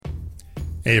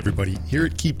Hey everybody, here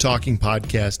at Keep Talking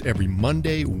Podcast, every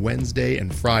Monday, Wednesday,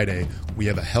 and Friday, we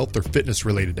have a health or fitness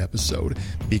related episode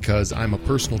because I'm a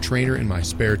personal trainer in my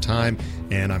spare time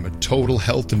and I'm a total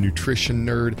health and nutrition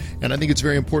nerd, and I think it's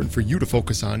very important for you to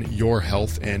focus on your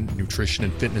health and nutrition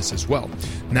and fitness as well.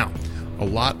 Now, a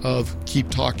lot of Keep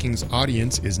Talking's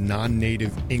audience is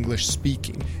non-native English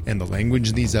speaking, and the language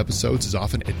in these episodes is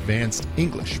often advanced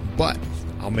English, but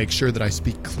I'll make sure that I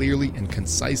speak clearly and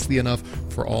concisely enough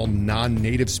for all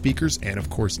non-native speakers and, of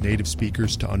course, native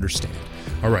speakers to understand.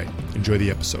 All right, enjoy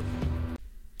the episode.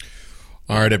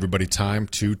 All right, everybody, time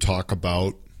to talk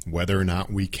about whether or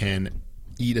not we can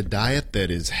eat a diet that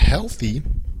is healthy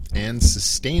and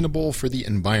sustainable for the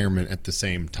environment at the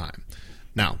same time.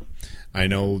 Now, I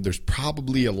know there's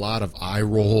probably a lot of eye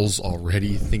rolls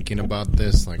already thinking about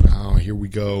this, like, oh, here we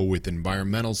go with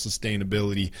environmental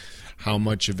sustainability. How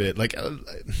much of it, like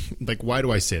why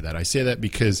do I say that? I say that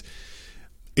because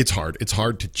it's hard. It's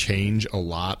hard to change a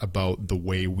lot about the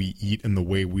way we eat and the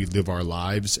way we live our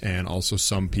lives. And also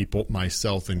some people,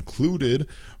 myself included,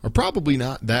 are probably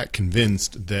not that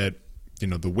convinced that, you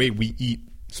know, the way we eat,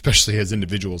 especially as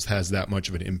individuals, has that much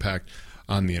of an impact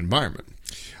on the environment.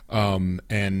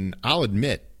 And I'll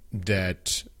admit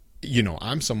that, you know,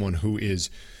 I'm someone who is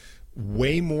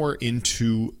way more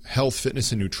into health,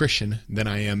 fitness, and nutrition than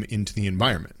I am into the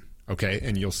environment. Okay.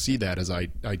 And you'll see that as I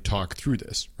talk through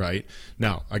this, right?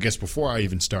 Now, I guess before I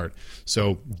even start,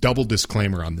 so double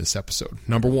disclaimer on this episode.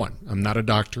 Number one, I'm not a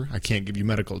doctor. I can't give you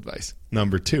medical advice.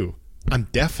 Number two, I'm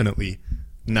definitely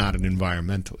not an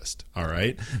environmentalist. All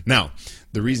right. Now,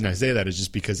 the reason I say that is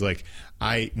just because, like,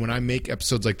 when I make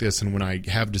episodes like this and when I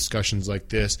have discussions like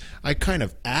this, I kind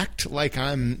of act like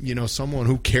I'm, you know, someone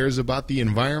who cares about the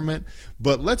environment.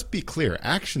 But let's be clear,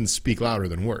 actions speak louder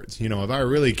than words. You know, if I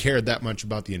really cared that much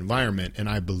about the environment and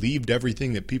I believed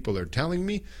everything that people are telling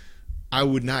me, I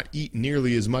would not eat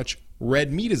nearly as much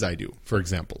red meat as I do, for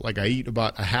example. Like, I eat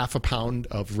about a half a pound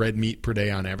of red meat per day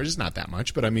on average. It's not that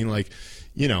much, but I mean, like,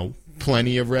 you know,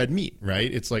 plenty of red meat,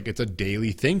 right? It's like, it's a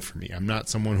daily thing for me. I'm not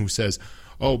someone who says,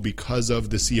 oh, because of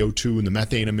the CO2 and the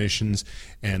methane emissions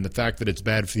and the fact that it's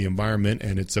bad for the environment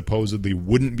and it supposedly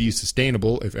wouldn't be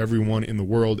sustainable if everyone in the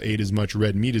world ate as much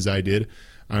red meat as I did,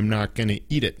 I'm not going to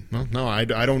eat it. Well, no, I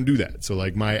don't do that. So,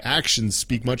 like, my actions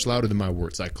speak much louder than my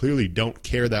words. I clearly don't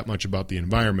care that much about the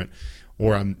environment,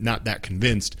 or I'm not that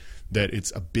convinced that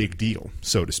it's a big deal,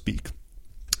 so to speak.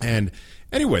 And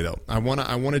anyway, though, I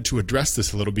wanted to address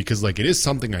this a little because, like, it is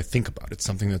something I think about. It's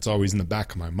something that's always in the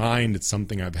back of my mind. It's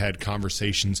something I've had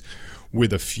conversations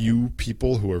with a few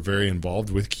people who are very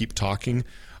involved with Keep Talking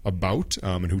about,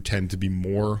 and who tend to be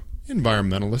more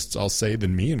environmentalists, I'll say,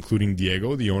 than me, including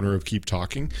Diego, the owner of Keep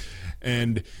Talking.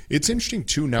 And it's interesting,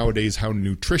 too, nowadays how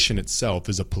nutrition itself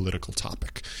is a political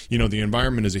topic. You know, the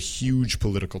environment is a huge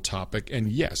political topic.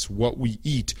 And yes, what we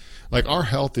eat, like, our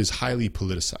health is highly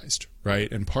politicized,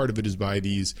 right? And part of it is by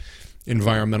these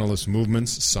environmentalist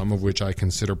movements, some of which I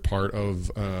consider part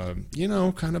of, you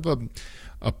know, kind of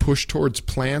a push towards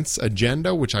plants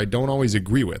agenda, which I don't always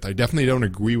agree with. I definitely don't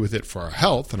agree with it for our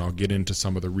health, and I'll get into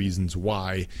some of the reasons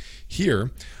why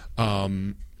here.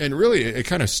 And really, it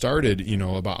kind of started, you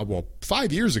know,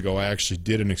 5 years ago, I actually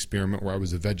did an experiment where I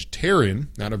was a vegetarian,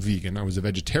 not a vegan. I was a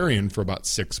vegetarian for about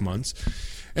 6 months.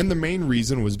 And the main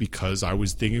reason was because I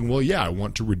was thinking, well, yeah, I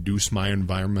want to reduce my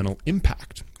environmental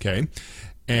impact, okay?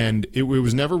 And it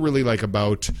was never really like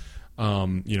about,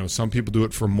 you know, some people do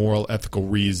it for moral, ethical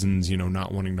reasons, you know,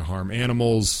 not wanting to harm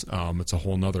animals. It's a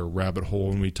whole nother rabbit hole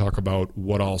when we talk about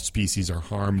what all species are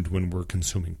harmed when we're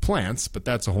consuming plants, but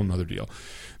that's a whole nother deal.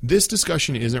 This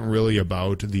discussion isn't really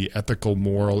about the ethical,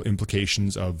 moral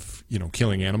implications of, you know,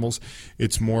 killing animals.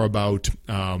 It's more about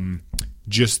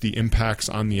just the impacts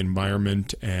on the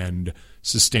environment and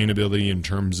sustainability in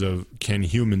terms of, can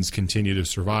humans continue to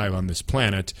survive on this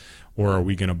planet, or are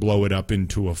we going to blow it up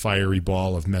into a fiery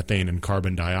ball of methane and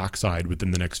carbon dioxide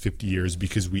within the next 50 years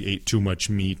because we ate too much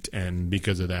meat, and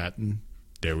because of that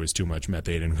there was too much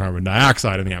methane and carbon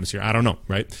dioxide in the atmosphere? I don't know,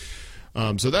 right?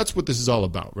 So that's what this is all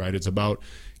about, right? It's about,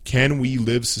 can we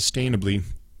live sustainably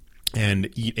and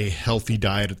eat a healthy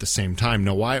diet at the same time?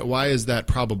 Now, why is that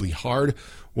probably hard?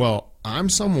 Well, I'm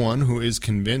someone who is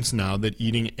convinced now that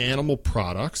eating animal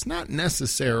products, not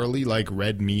necessarily like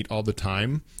red meat all the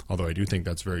time, although I do think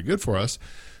that's very good for us,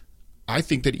 I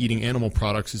think that eating animal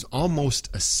products is almost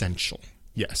essential,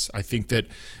 Yes, I think that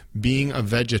being a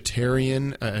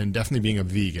vegetarian and definitely being a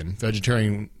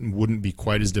vegetarian wouldn't be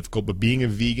quite as difficult, but being a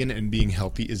vegan and being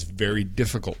healthy is very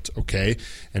difficult, okay?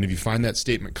 And if you find that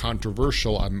statement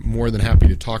controversial, I'm more than happy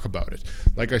to talk about it.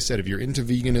 Like I said, if you're into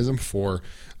veganism for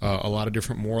a lot of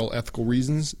different moral, ethical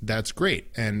reasons, that's great,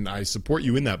 and I support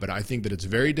you in that, but I think that it's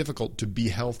very difficult to be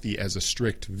healthy as a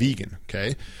strict vegan,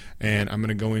 okay? And I'm going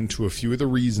to go into a few of the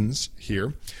reasons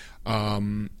here.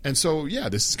 And so, yeah,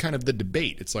 this is kind of the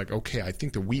debate. It's like, okay, I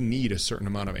think that we need a certain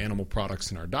amount of animal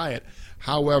products in our diet.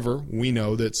 However, we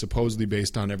know that supposedly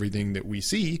based on everything that we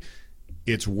see,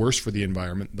 it's worse for the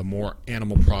environment the more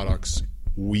animal products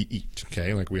we eat.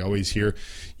 Okay, like we always hear,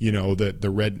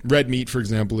 the red meat, for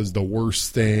example, is the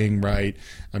worst thing, right?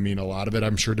 I mean, a lot of it,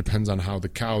 I'm sure, depends on how the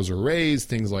cows are raised,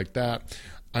 things like that.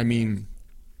 I mean,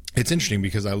 it's interesting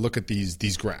because I look at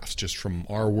these graphs just from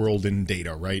Our World in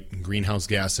Data, right? Greenhouse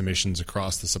gas emissions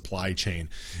across the supply chain.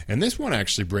 And this one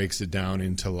actually breaks it down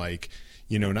into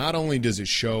not only does it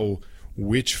show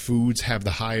which foods have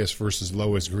the highest versus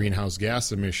lowest greenhouse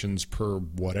gas emissions per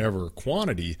whatever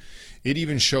quantity, it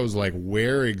even shows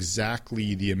where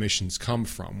exactly the emissions come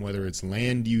from, whether it's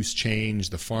land use change,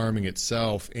 the farming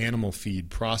itself, animal feed,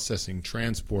 processing,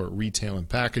 transport, retail, and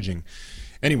packaging.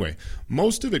 Anyway,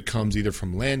 most of it comes either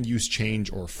from land use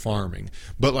change or farming.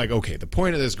 But the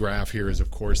point of this graph here is,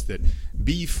 of course, that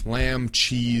beef, lamb,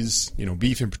 cheese,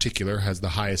 beef in particular has the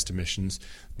highest emissions.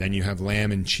 Then you have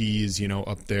lamb and cheese,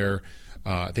 up there.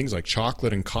 Things like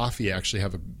chocolate and coffee actually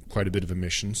have quite a bit of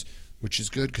emissions, which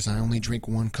is good because I only drink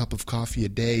 1 cup of coffee a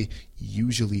day,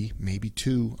 usually maybe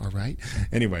 2, all right?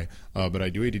 Anyway, but I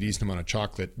do eat a decent amount of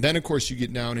chocolate. Then, of course, you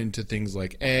get down into things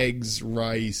like eggs,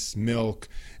 rice, milk,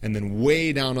 and then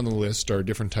way down on the list are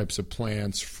different types of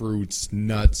plants, fruits,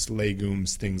 nuts,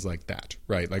 legumes, things like that,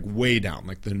 right? Way down.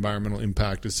 The environmental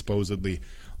impact is supposedly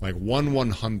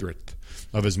 1/100th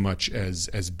of as much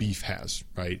as beef has,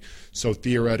 right? So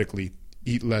theoretically,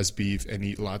 eat less beef and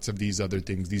eat lots of these other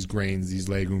things, these grains, these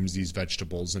legumes, these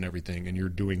vegetables and everything, and you're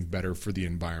doing better for the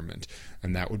environment.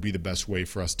 And that would be the best way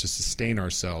for us to sustain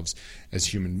ourselves as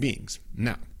human beings.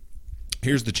 Now,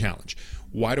 here's the challenge.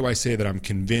 Why do I say that I'm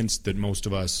convinced that most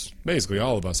of us, basically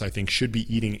all of us, I think, should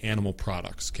be eating animal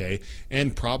products, okay?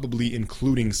 And probably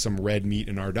including some red meat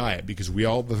in our diet, because we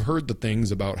all have heard the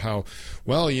things about how,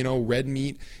 red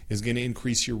meat is going to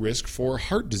increase your risk for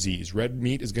heart disease. Red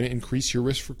meat is going to increase your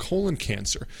risk for colon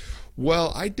cancer.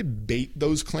 Well, I debate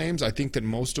those claims. I think that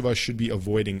most of us should be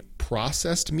avoiding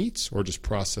processed meats or just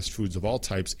processed foods of all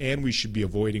types, and we should be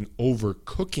avoiding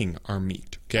overcooking our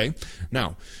meat, okay?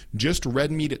 Now, just red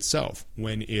meat itself,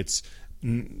 when it's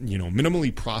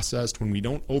minimally processed, when we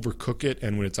don't overcook it,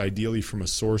 and when it's ideally from a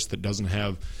source that doesn't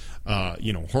have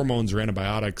hormones or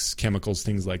antibiotics, chemicals,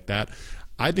 things like that,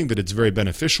 I think that it's very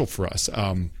beneficial for us.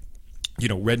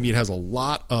 Red meat has a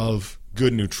lot of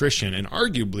good nutrition and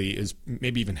arguably is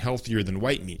maybe even healthier than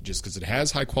white meat just because it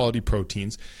has high quality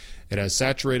proteins, it has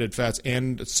saturated fats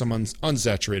and some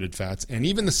unsaturated fats, and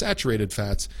even the saturated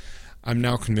fats I'm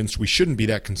now convinced we shouldn't be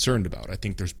that concerned about. I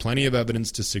think there's plenty of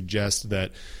evidence to suggest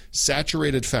that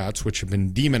saturated fats, which have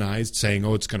been demonized, saying,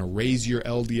 it's going to raise your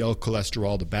LDL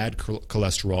cholesterol, the bad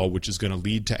cholesterol, which is going to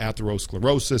lead to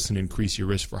atherosclerosis and increase your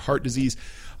risk for heart disease.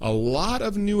 A lot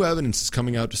of new evidence is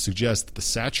coming out to suggest that the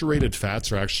saturated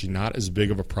fats are actually not as big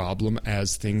of a problem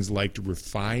as things like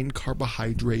refined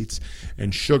carbohydrates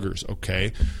and sugars,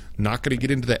 okay? Not going to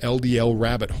get into the LDL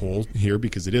rabbit hole here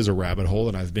because it is a rabbit hole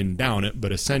and I've been down it,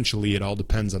 but essentially it all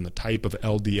depends on the type of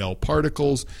LDL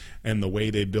particles and the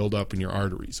way they build up in your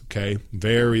arteries, okay?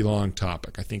 Very long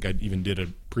topic. I think I even did a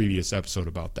previous episode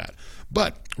about that.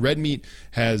 But red meat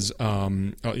has a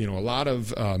lot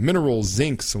of minerals,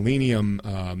 zinc, selenium,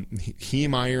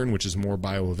 heme iron, which is more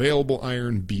bioavailable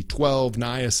iron, B12,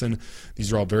 niacin.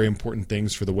 These are all very important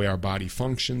things for the way our body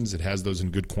functions. It has those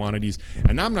in good quantities.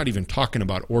 And I'm not even talking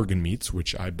about organ meats,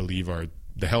 which I believe are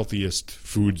the healthiest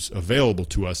foods available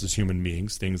to us as human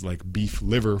beings, things like beef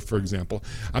liver, for example.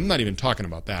 I'm not even talking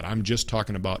about that. I'm just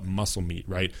talking about muscle meat,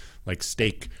 right? Like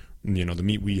steak, the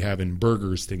meat we have in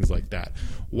burgers, things like that.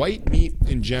 White meat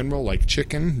in general, like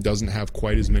chicken, doesn't have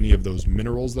quite as many of those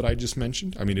minerals that I just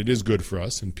mentioned. I mean, it is good for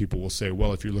us, and people will say,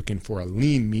 well, if you're looking for a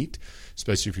lean meat,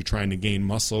 especially if you're trying to gain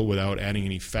muscle without adding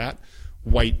any fat,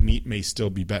 white meat may still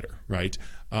be better, right?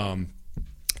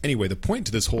 Anyway, the point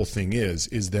to this whole thing is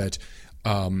that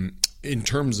in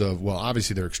terms of,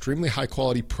 obviously they're extremely high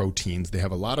quality proteins. They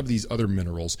have a lot of these other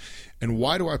minerals. And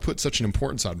why do I put such an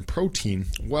importance on protein?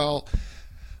 Well,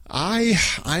 I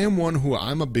am one who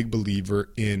I'm a big believer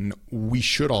in we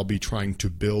should all be trying to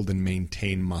build and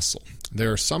maintain muscle.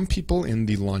 There are some people in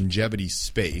the longevity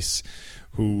space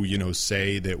who,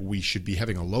 say that we should be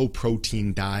having a low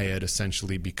protein diet,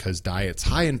 essentially because diets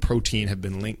high in protein have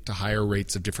been linked to higher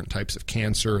rates of different types of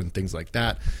cancer and things like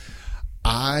that.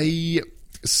 I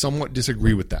somewhat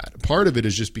disagree with that. Part of it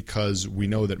is just because we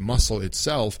know that muscle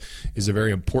itself is a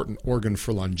very important organ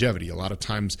for longevity. A lot of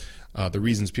times the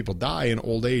reasons people die in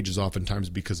old age is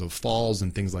oftentimes because of falls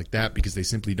and things like that, because they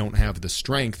simply don't have the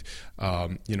strength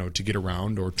to get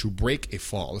around or to break a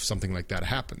fall if something like that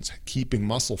happens. Keeping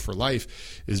muscle for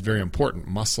life is very important.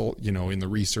 Muscle, in the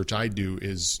research I do,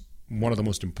 is one of the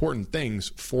most important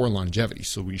things for longevity.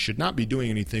 So we should not be doing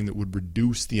anything that would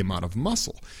reduce the amount of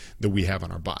muscle that we have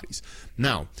on our bodies.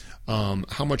 Now,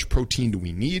 how much protein do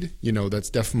we need? That's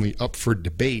definitely up for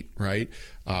debate, right?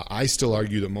 I still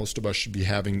argue that most of us should be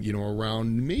having,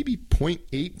 around maybe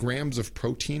 0.8 grams of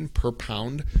protein per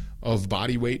pound of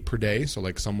body weight per day. So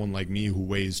like someone like me who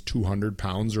weighs 200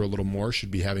 pounds or a little more should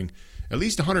be having at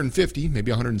least 150,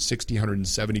 maybe 160,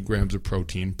 170 grams of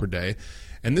protein per day.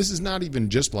 And this is not even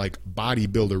just like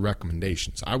bodybuilder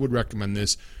recommendations. I would recommend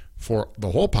this for the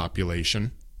whole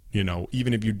population,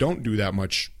 even if you don't do that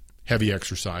much heavy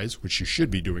exercise, which you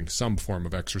should be doing some form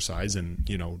of exercise and,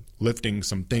 lifting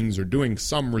some things or doing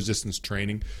some resistance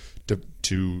training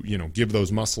to give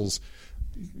those muscles,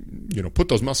 put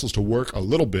those muscles to work a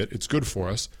little bit. It's good for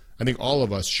us. I think all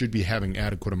of us should be having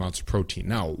adequate amounts of protein.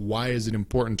 Now, why is it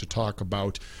important to talk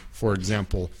about, for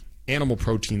example, animal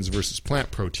proteins versus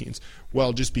plant proteins?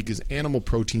 Well, just because animal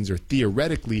proteins are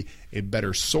theoretically a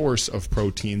better source of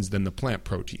proteins than the plant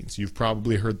proteins. You've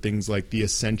probably heard things like the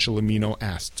essential amino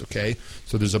acids, okay?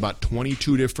 So there's about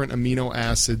 22 different amino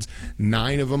acids.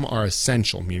 9 of them are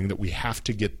essential, meaning that we have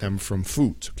to get them from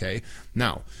foods, okay?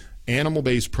 Now,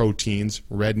 animal-based proteins,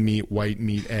 red meat, white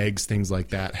meat, eggs, things like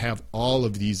that, have all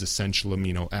of these essential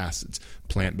amino acids.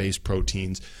 Plant-based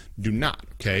proteins do not,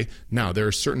 okay? Now, there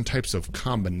are certain types of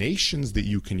combinations that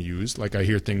you can use. Like I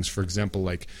hear things, for example,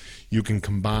 like you can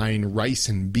combine rice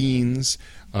and beans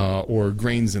or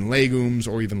grains and legumes,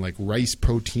 or even like rice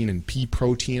protein and pea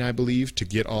protein, I believe, to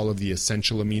get all of the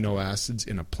essential amino acids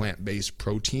in a plant-based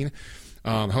protein.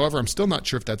 However, I'm still not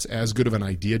sure if that's as good of an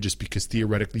idea, just because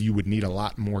theoretically you would need a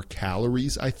lot more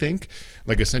calories, I think.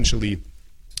 Like essentially,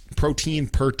 protein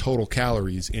per total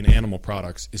calories in animal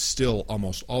products is still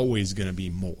almost always going to be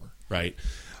more, right?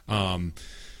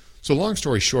 So long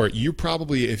story short, you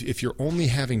probably, if you're only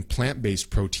having plant-based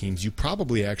proteins, you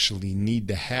probably actually need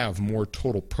to have more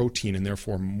total protein and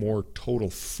therefore more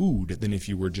total food than if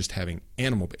you were just having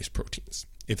animal-based proteins,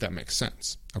 if that makes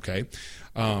sense, okay?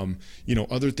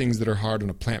 Other things that are hard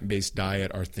on a plant-based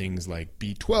diet are things like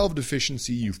B12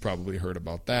 deficiency. You've probably heard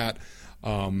about that.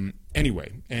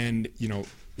 Anyway, and,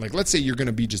 like let's say you're going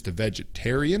to be just a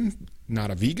vegetarian,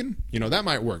 not a vegan, that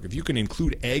might work. If you can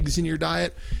include eggs in your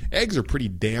diet, eggs are pretty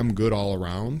damn good all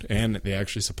around, and they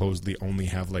actually supposedly only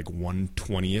have like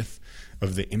 1/20th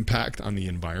of the impact on the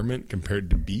environment compared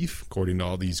to beef, according to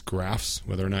all these graphs,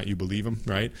 whether or not you believe them,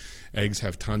 right? Eggs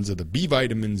have tons of the B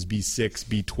vitamins, B6,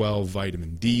 B12,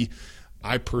 vitamin D.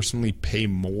 I personally pay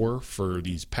more for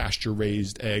these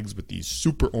pasture-raised eggs with these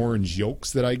super orange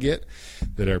yolks that I get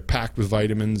that are packed with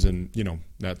vitamins, and,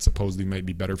 that supposedly might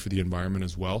be better for the environment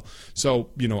as well.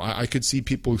 So, I could see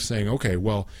people saying, okay,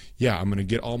 well, yeah, I'm going to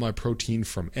get all my protein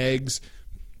from eggs,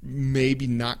 maybe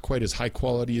not quite as high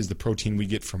quality as the protein we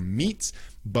get from meats,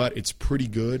 but it's pretty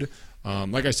good.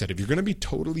 Like I said, if you're going to be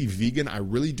totally vegan, I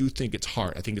really do think it's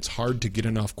hard. I think it's hard to get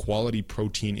enough quality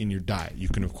protein in your diet. You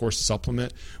can, of course,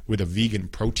 supplement with a vegan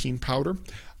protein powder.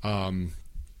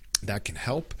 That can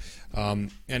help.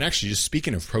 And actually, just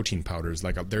speaking of protein powders,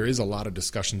 there is a lot of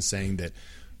discussion saying that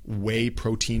whey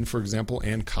protein, for example,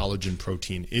 and collagen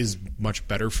protein is much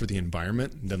better for the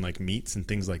environment than like meats and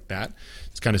things like that.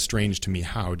 It's kind of strange to me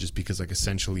how, just because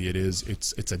essentially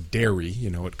it's a dairy,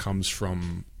 it comes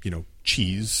from,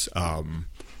 cheese.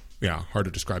 Hard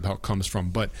to describe how it comes from,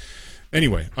 but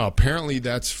anyway, apparently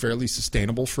that's fairly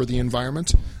sustainable for the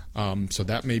environment. So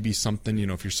that may be something,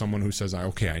 if you're someone who says,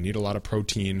 okay, I need a lot of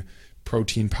protein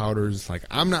powders. Like,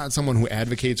 I'm not someone who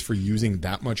advocates for using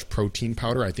that much protein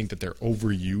powder. I think that they're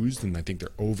overused and I think they're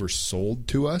oversold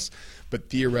to us. But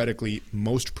theoretically,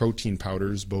 most protein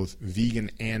powders, both vegan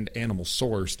and animal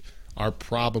sourced, are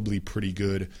probably pretty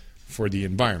good for the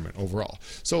environment overall.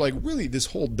 So really this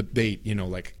whole debate,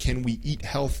 can we eat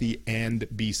healthy and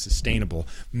be sustainable,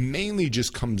 mainly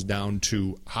just comes down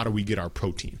to how do we get our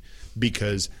protein?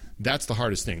 Because that's the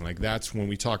hardest thing. That's when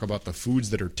we talk about the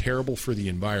foods that are terrible for the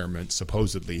environment,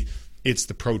 supposedly, it's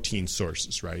the protein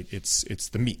sources, right? It's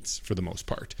the meats for the most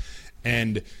part.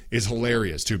 And it's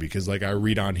hilarious too, because I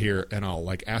read on here and I'll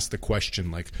ask the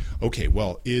question okay,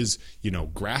 well, is,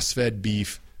 grass-fed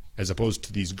beef as opposed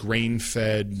to these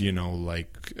grain-fed,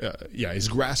 is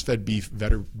grass-fed beef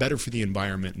better for the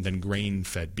environment than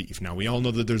grain-fed beef? Now, we all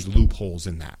know that there's loopholes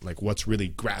in that, like what's really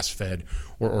grass-fed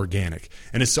or organic.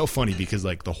 And it's so funny because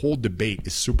like the whole debate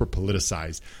is super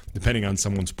politicized depending on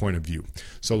someone's point of view.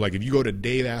 So like if you go to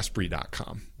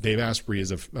DaveAsprey.com, Dave Asprey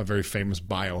is a very famous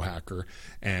biohacker,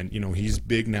 and he's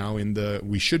big now in the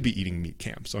we should be eating meat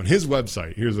camp. So on his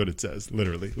website, here's what it says,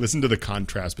 literally. Listen to the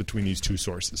contrast between these two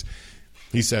sources.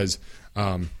 He says,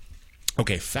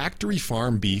 factory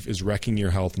farm beef is wrecking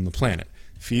your health and the planet.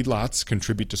 Feedlots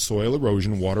contribute to soil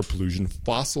erosion, water pollution,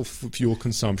 fossil fuel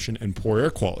consumption, and poor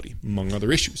air quality, among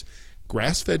other issues.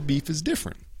 Grass-fed beef is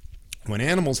different. When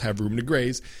animals have room to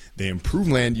graze, they improve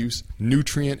land use,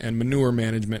 nutrient and manure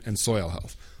management, and soil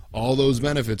health. All those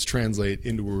benefits translate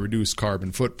into a reduced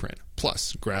carbon footprint.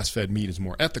 Plus, grass-fed meat is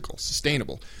more ethical,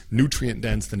 sustainable,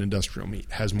 nutrient-dense than industrial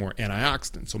meat, has more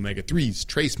antioxidants, omega-3s,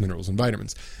 trace minerals, and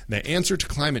vitamins. The answer to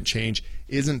climate change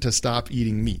isn't to stop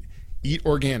eating meat. Eat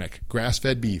organic,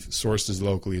 grass-fed beef sourced as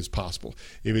locally as possible.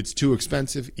 If it's too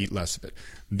expensive, eat less of it.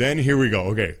 Then here we go.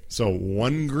 Okay, so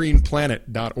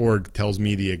onegreenplanet.org tells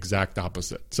me the exact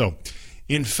opposite. So,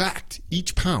 in fact,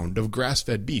 each pound of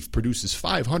grass-fed beef produces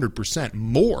 500%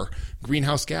 more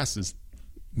greenhouse gases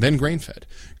than grain-fed.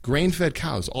 Grain-fed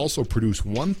cows also produce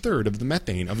 1/3 of the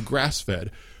methane of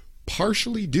grass-fed,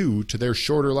 partially due to their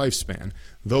shorter lifespan,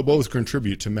 though both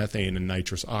contribute to methane and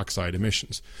nitrous oxide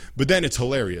emissions. But then it's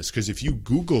hilarious, because if you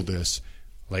Google this,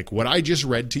 like what I just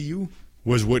read to you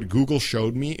was what Google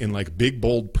showed me in like big,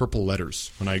 bold purple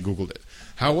letters when I Googled it.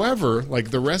 However,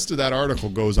 like the rest of that article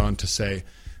goes on to say,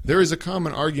 there is a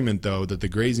common argument, though, that the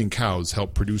grazing cows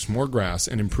help produce more grass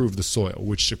and improve the soil,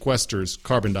 which sequesters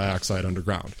carbon dioxide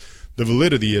underground. The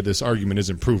validity of this argument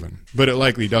isn't proven, but it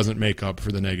likely doesn't make up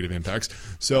for the negative impacts.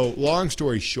 So long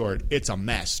story short, it's a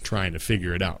mess trying to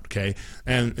figure it out, okay?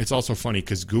 And it's also funny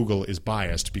because Google is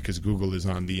biased because Google is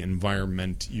on the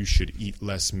environment, you should eat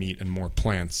less meat and more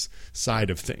plants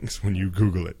side of things when you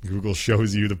Google it. Google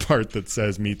shows you the part that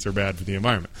says meats are bad for the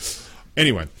environment.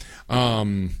 Anyway,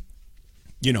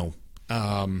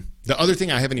 the other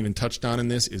thing I haven't even touched on in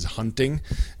this is hunting,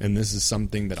 and this is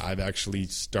something that I've actually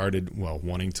started,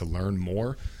 wanting to learn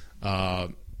more. I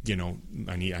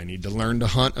need to learn to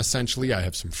hunt, essentially. I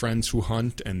have some friends who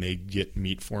hunt, and they get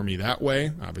meat for me that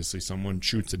way. Obviously, someone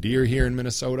shoots a deer here in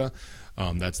Minnesota.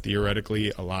 That's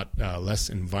theoretically a lot less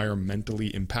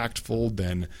environmentally impactful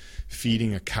than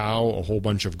feeding a cow a whole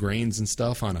bunch of grains and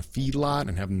stuff on a feedlot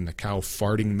and having the cow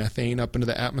farting methane up into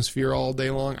the atmosphere all day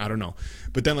long. I don't know.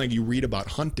 But then you read about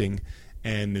hunting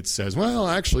and it says, well,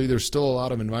 actually, there's still a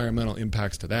lot of environmental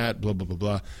impacts to that, blah, blah, blah,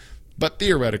 blah. But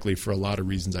theoretically, for a lot of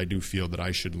reasons, I do feel that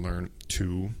I should learn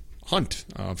to hunt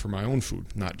for my own food,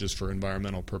 not just for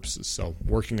environmental purposes. So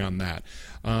working on that.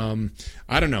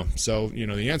 I don't know. So,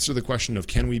 the answer to the question of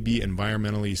can we be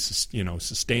environmentally,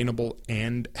 sustainable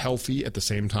and healthy at the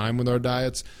same time with our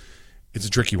diets, it's a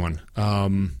tricky one.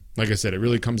 Like I said, it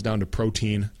really comes down to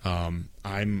protein.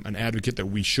 I'm an advocate that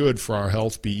we should, for our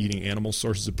health, be eating animal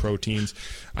sources of proteins.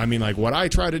 I mean, what I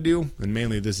try to do, and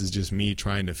mainly this is just me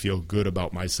trying to feel good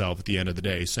about myself at the end of the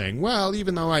day, saying, well,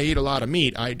 even though I eat a lot of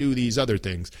meat, I do these other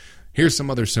things. Here's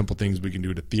some other simple things we can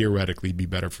do to theoretically be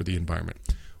better for the environment.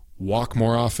 Walk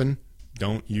more often.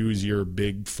 Don't use your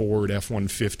big Ford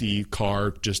F-150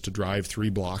 car just to drive 3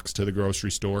 blocks to the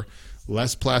grocery store.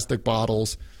 Less plastic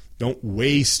bottles. Don't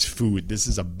waste food. This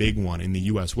is a big one in the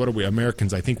U.S. What are we,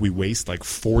 Americans? I think we waste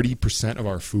 40% of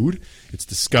our food. It's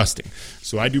disgusting.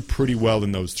 So I do pretty well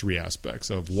in those 3 aspects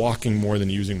of walking more than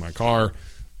using my car,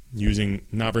 using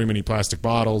not very many plastic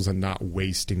bottles, and not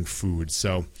wasting food.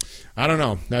 So I don't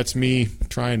know. That's me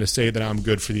trying to say that I'm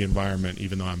good for the environment,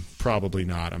 even though I'm probably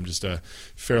not. I'm just a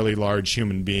fairly large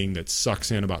human being that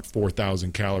sucks in about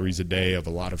 4,000 calories a day of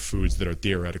a lot of foods that are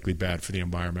theoretically bad for the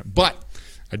environment. But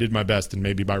I did my best, and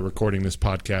maybe by recording this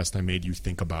podcast, I made you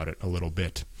think about it a little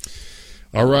bit.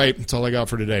 All right, that's all I got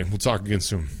for today. We'll talk again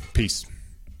soon. Peace.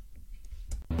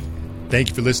 Thank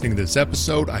you for listening to this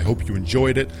episode. I hope you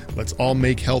enjoyed it. Let's all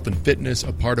make health and fitness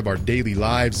a part of our daily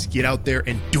lives. Get out there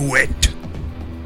and do it.